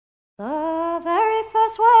The very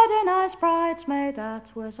first wedding I's bridesmaid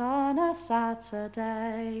at was on a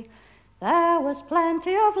Saturday. There was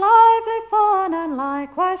plenty of lively fun and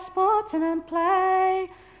likewise sporting and play.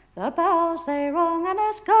 The bells they rung and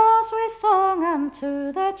as girls we sung, and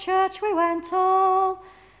to the church we went all.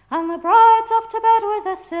 And the bride's off to bed with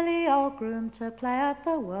a silly old groom to play at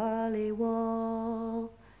the Whirly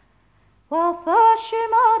Whorl. Well, first she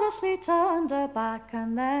modestly turned her back,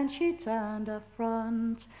 and then she turned her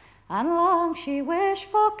front. And long she wished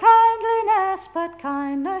for kindliness, but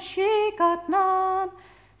kindness she got none.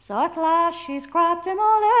 So at last she's grabbed him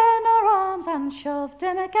all in her arms and shoved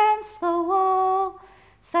him against the wall,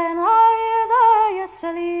 saying, "Lie you there, you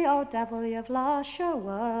silly old devil, you've lost your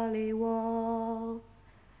Whirly Whorl."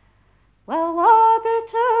 "Well, woe be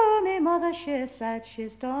to me, mother," she said,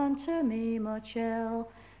 "she's done to me much ill.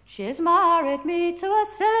 She's married me to a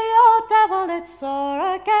silly old devil, it's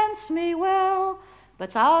sore against me will.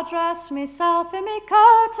 But I'll dress myself in me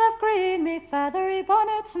coat of green, me feathery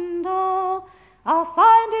bonnet and all. I'll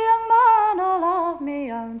find a young man all of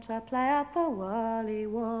me own to play at the Whirly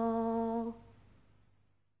Whorl."